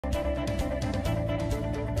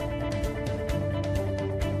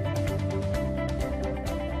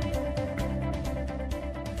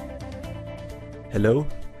Hello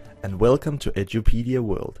and welcome to Edupedia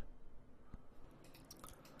World.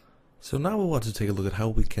 So now we want to take a look at how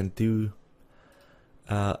we can do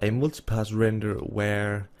a multipass render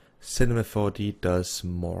where Cinema 4D does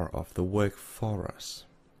more of the work for us.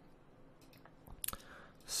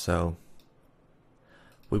 So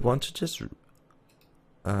we want to just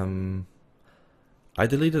I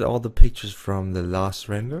deleted all the pictures from the last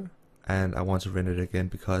render and I want to render it again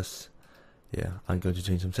because I'm going to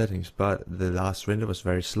change some settings, but the last render was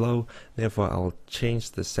very slow, therefore I'll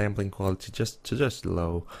change the sampling quality to just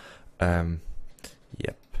low.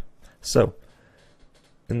 So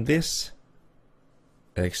in this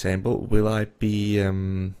example, will I be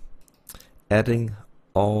adding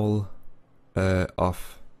all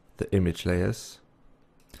of the image layers?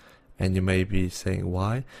 And you may be saying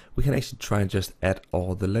why. We can actually try and just add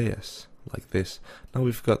all the layers like this. Now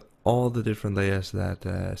we've got all the different layers that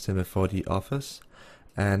Cinema 4D offers,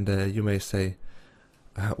 and you may say,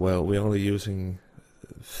 well, we're only using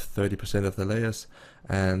 30% of the layers,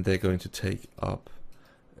 and they're going to take a lot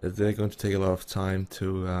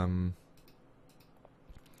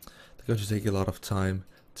of time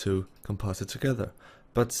to composite together.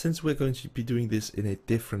 But since we're going to be doing this in a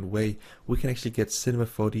different way, we can actually get Cinema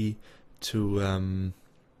 4D to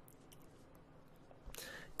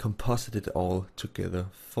composite it all together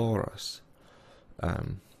for us.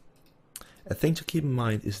 A thing to keep in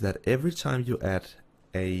mind is that every time you add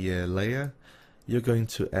a layer, you're going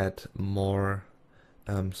to add more,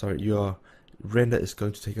 your render is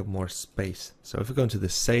going to take up more space. So if we go into the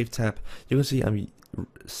Save tab, you can see I'm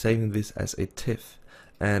saving this as a TIFF,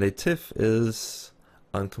 and a TIFF is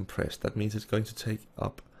uncompressed. That means it's going to take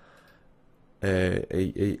up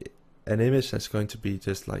an image that's going to be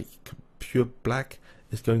just like pure black.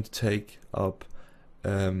 Is going to take up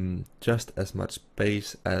just as much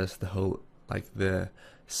space as the whole, like the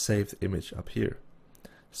saved image up here.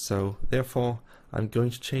 So therefore I'm going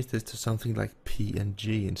to change this to something like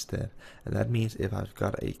PNG instead, and that means if I've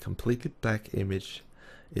got a completely black image,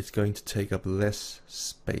 it's going to take up less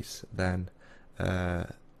space than an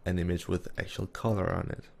image with actual color on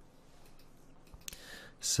it.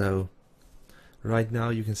 So right now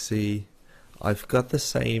you can see I've got the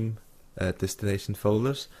same destination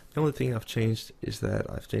folders. The only thing I've changed is that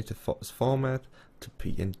I've changed the format to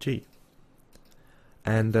PNG.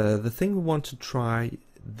 And the thing we want to try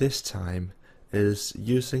this time is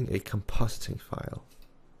using a compositing file.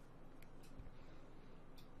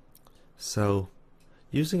 So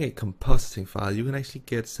using a compositing file, you can actually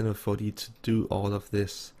get Cinema 4D to do all of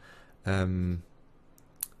this, all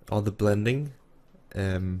the blending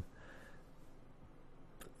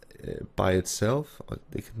by itself, or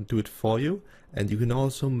they can do it for you, and you can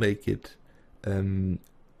also make it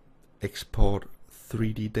export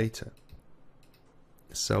 3D data.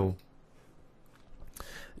 So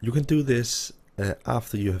you can do this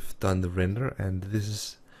after you have done the render, and this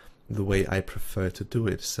is the way I prefer to do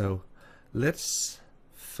it. So let's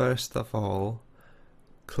first of all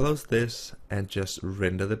close this and just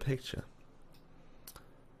render the picture.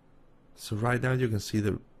 So right now you can see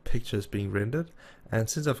the picture is being rendered, and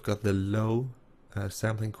since I've got the low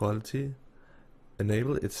sampling quality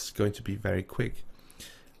enabled, it's going to be very quick.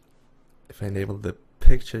 If I enable the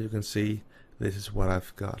picture, you can see this is what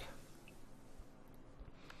I've got,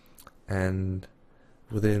 and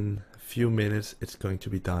within a few minutes it's going to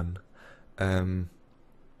be done.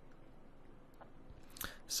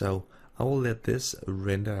 So I will let this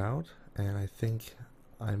render out, and I think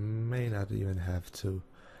I may not even have to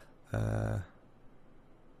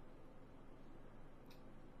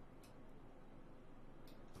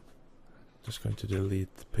just going to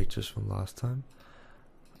delete the pictures from last time.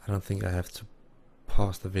 I don't think I have to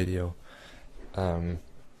pause the video. If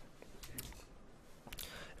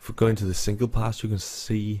we go into the single pass, you can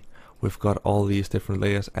see we've got all these different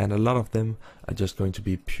layers, and a lot of them are just going to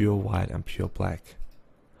be pure white and pure black.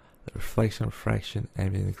 The reflection, refraction,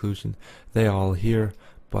 ambient occlusion, they are all here,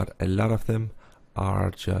 but a lot of them are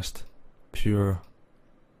just pure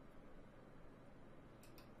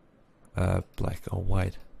black or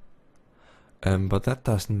white. But that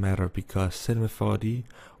doesn't matter because Cinema 4D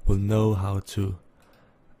will know how to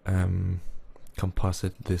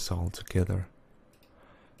composite this all together.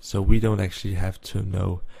 So we don't actually have to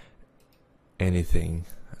know anything.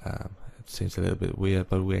 It seems a little bit weird,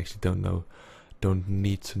 but we actually don't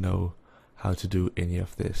need to know how to do any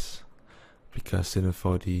of this, because Cinema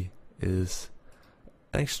 4D is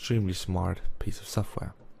an extremely smart piece of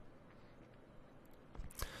software.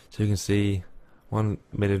 So you can see 1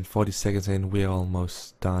 minute and 40 seconds in, we're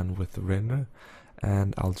almost done with the render,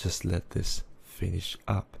 and I'll just let this finish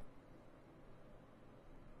up.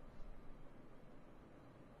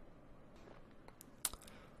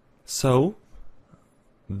 So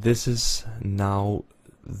this is now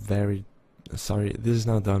this is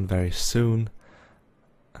now done very soon.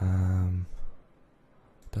 Don't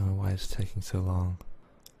know why it's taking so long.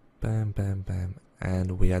 Bam, bam, bam,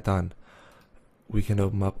 and we are done. We can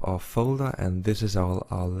open up our folder, and this is all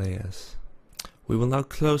our layers. We will now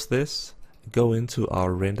close this, go into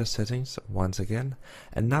our render settings once again,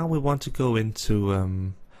 and now we want to go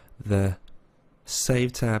into the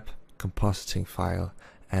Save tab, Compositing file,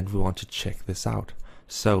 and we want to check this out.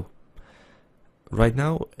 So right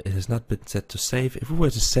now it has not been set to save. If we were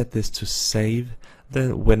to set this to save,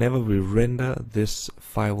 then whenever we render, this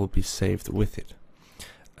file will be saved with it.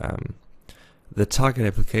 The target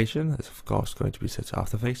application is of course going to be set to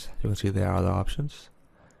After Effects. You can see there are other options.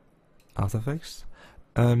 After Effects.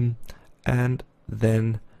 And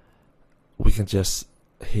then we can just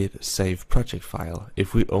hit Save Project File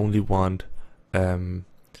if we only want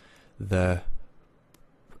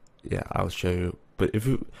I'll show you. But if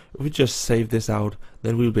we just save this out,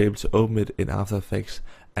 then we'll be able to open it in After Effects,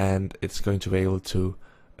 and it's going to be able to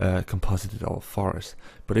composite it all for us.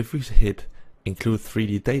 But if we hit Include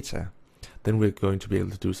 3D Data, then we're going to be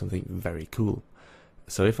able to do something very cool.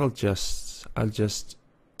 So if I'll just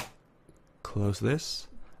close this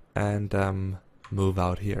and move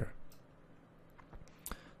out here.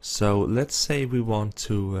 So let's say we want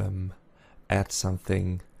to add some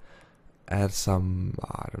I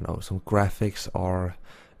don't know, some graphics, or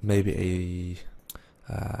maybe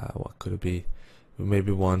what could it be? We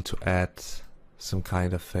maybe want to add some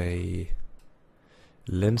kind of a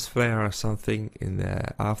lens flare or something in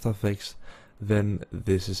After Effects. Then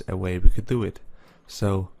this is a way we could do it.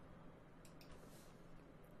 So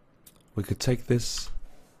we could take this,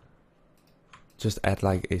 just add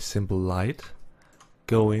like a simple light,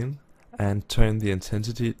 go in and turn the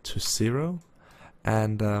intensity to 0,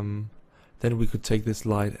 and then we could take this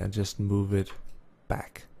light and just move it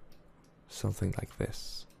back, something like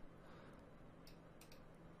this.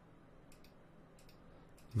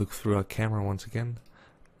 Look through our camera once again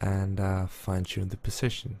and fine tune the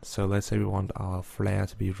position. So let's say we want our flare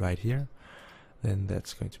to be right here, then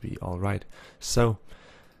that's going to be alright. So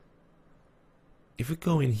if we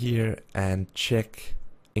go in here and check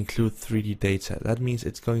Include 3D Data, that means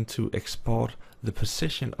it's going to export the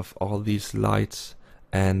position of all these lights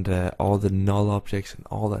and all the null objects and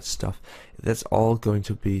all that stuff. That's all going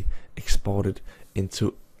to be exported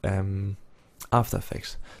into After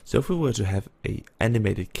Effects. So if we were to have a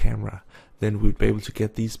animated camera, then we'd be able to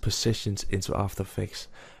get these positions into After Effects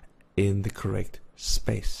in the correct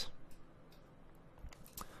space.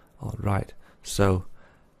 Alright, so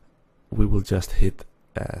we will just hit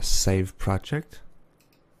Save Project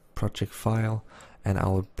File, and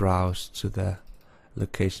I'll browse to the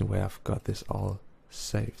location where I've got this all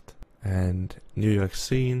saved. And New York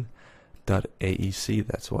Scene.aec,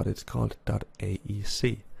 that's what it's called,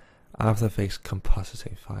 .aec. After Effects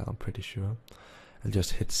compositing file, I'm pretty sure. And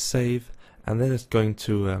just hit save, and then it's going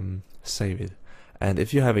to save it. And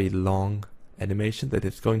if you have a long animation, that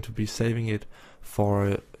it's going to be saving it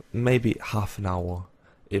for maybe half an hour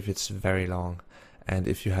if it's very long, and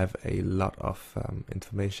if you have a lot of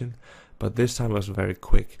information. But this time was very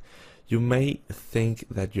quick. You may think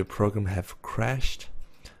that your program have crashed,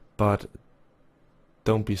 but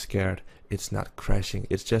don't be scared, it's not crashing,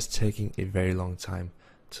 it's just taking a very long time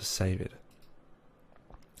to save it.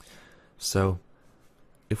 So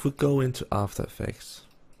if we go into After Effects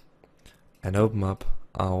and open up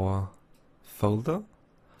our folder,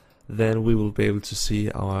 then we will be able to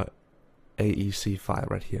see our AEC file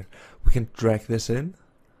right here. We can drag this in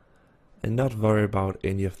and not worry about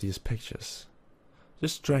any of these pictures.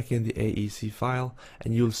 Just drag in the AEC file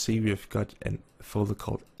and you'll see we've got a folder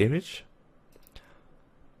called Image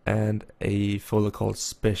and a folder called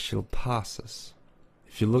Special Passes.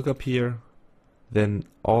 If you look up here, then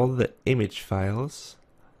all the image files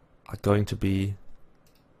are going to be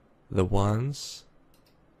the ones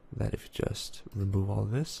that, if you just remove all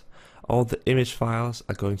this, all the image files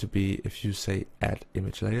are going to be, if you say add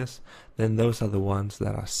image layers, then those are the ones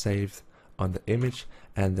that are saved on the image,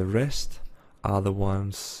 and the rest are the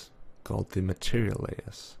ones called the material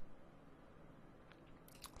layers.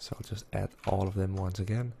 So I'll just add all of them once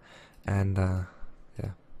again, and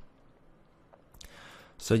yeah.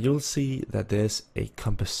 So you'll see that there's a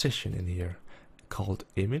composition in here called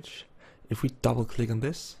image. If we double click on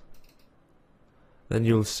this, then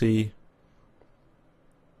you'll see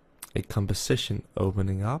a composition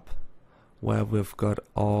opening up where we've got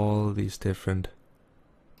all these different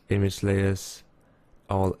image layers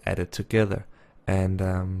all added together,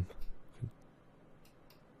 and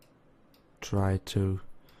try to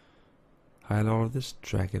highlight all of this,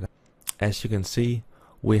 drag it up. as you can see,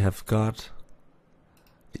 we have got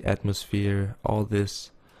the atmosphere, all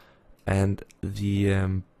this, and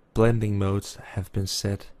the blending modes have been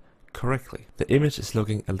set correctly. The image is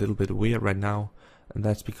looking a little bit weird right now, and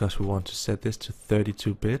that's because we want to set this to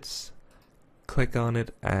 32 bits. Click on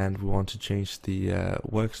it, and we want to change the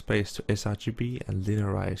workspace to sRGB and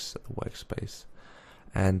linearize the workspace.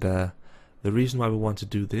 And the reason why we want to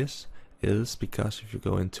do this is because if you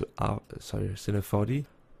go into Cinema 4D,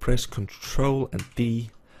 press Ctrl and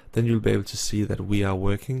D, then you'll be able to see that we are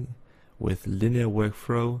working with linear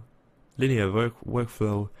workflow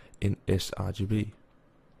in sRGB.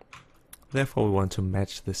 Therefore, we want to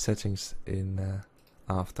match the settings in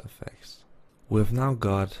After Effects. We've now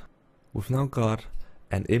got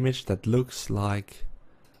an image that looks like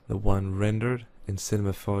the one rendered in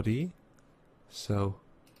Cinema 4D. So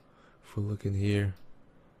if we look in here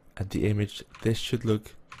at the image, this should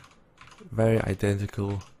look very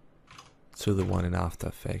identical to the one in After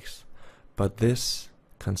Effects, but this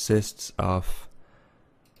consists of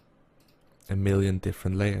a million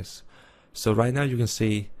different layers. So right now you can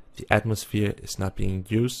see the atmosphere is not being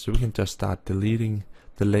used, so we can just start deleting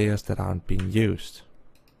the layers that aren't being used.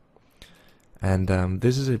 And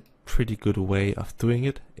this is a pretty good way of doing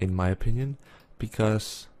it, in my opinion,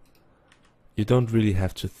 because you don't really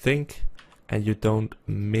have to think and you don't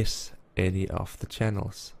miss any of the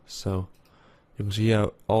channels. So you can see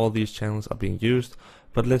how all these channels are being used,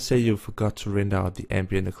 but let's say you forgot to render out the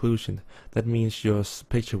ambient occlusion. That means your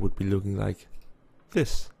picture would be looking like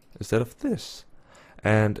this instead of this.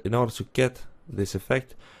 And in order to get this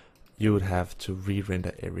effect, you would have to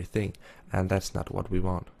re-render everything, and that's not what we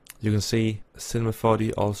want. You can see Cinema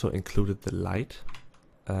 4D also included the light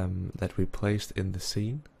that we placed in the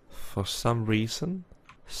scene. For some reason,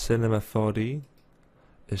 Cinema 4D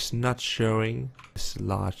is not showing this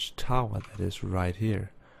large tower that is right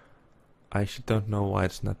here. I actually don't know why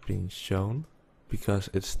it's not being shown, because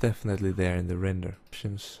it's definitely there in the render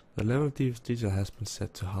options. The level of detail has been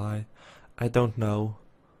set to high. I don't know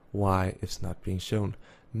why it's not being shown.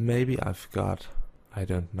 Maybe I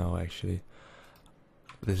don't know actually.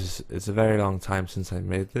 It's a very long time since I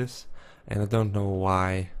made this, and I don't know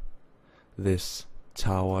why this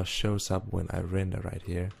tower shows up when I render right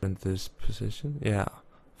here. In this position, yeah,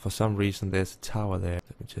 for some reason there's a tower there.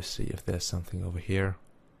 Let me just see if there's something over here.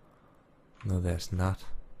 No, there's not.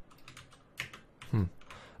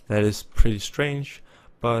 That is pretty strange,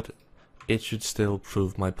 but it should still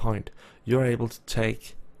prove my point. You're able to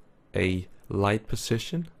take a light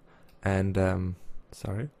position and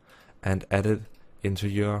add it into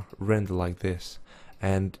your render like this.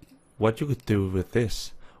 And what you could do with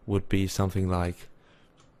this would be something like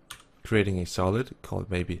creating a solid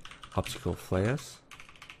called maybe optical flares,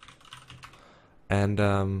 and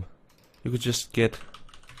you could just get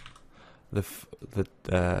this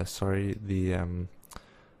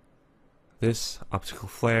optical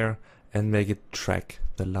flare and make it track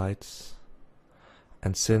the lights.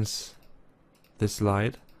 And since this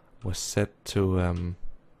light was set to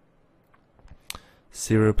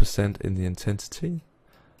 0% in the intensity,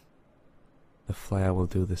 the flare will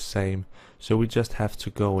do the same. So we just have to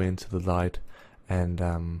go into the light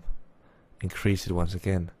and increase it once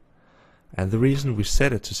again. And the reason we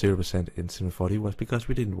set it to 0% in Cinema 4D was because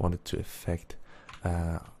we didn't want it to affect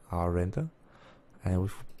our render. And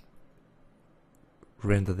if we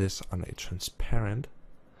render this on a transparent,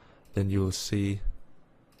 then you will see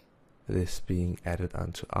this being added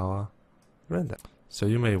onto our render. So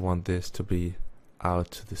you may want this to be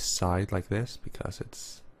out to the side like this, because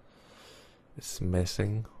it's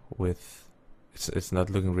messing with, it's not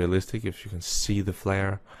looking realistic. If you can see the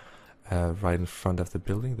flare right in front of the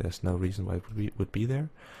building, there's no reason why it would be there.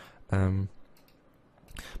 But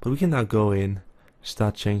we can now go in,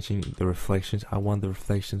 start changing the reflections. I want the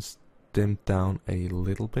reflections dimmed down a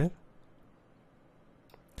little bit,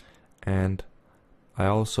 and I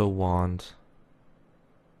also want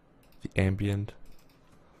the ambient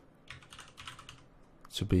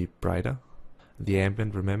to be brighter. The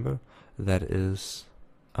ambient, remember, that is,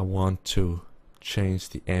 I want to change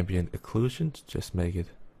the ambient occlusion to just make it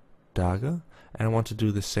darker, and I want to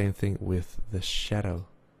do the same thing with the shadow.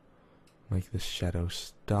 Make the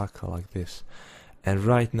shadows darker like this. And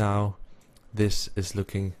right now this is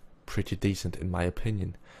looking pretty decent in my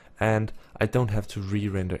opinion, and I don't have to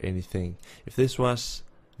re-render anything. If this was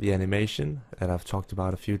the animation that I've talked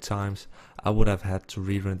about a few times, I would have had to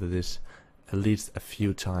re-render this at least a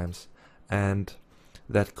few times, and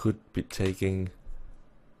that could be taking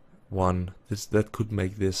that could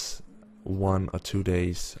make this 1 or 2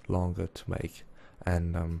 days longer to make.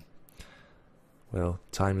 And well,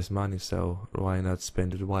 time is money, so why not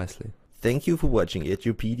spend it wisely? Thank you for watching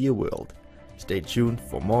Edupedia World. Stay tuned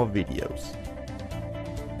for more videos.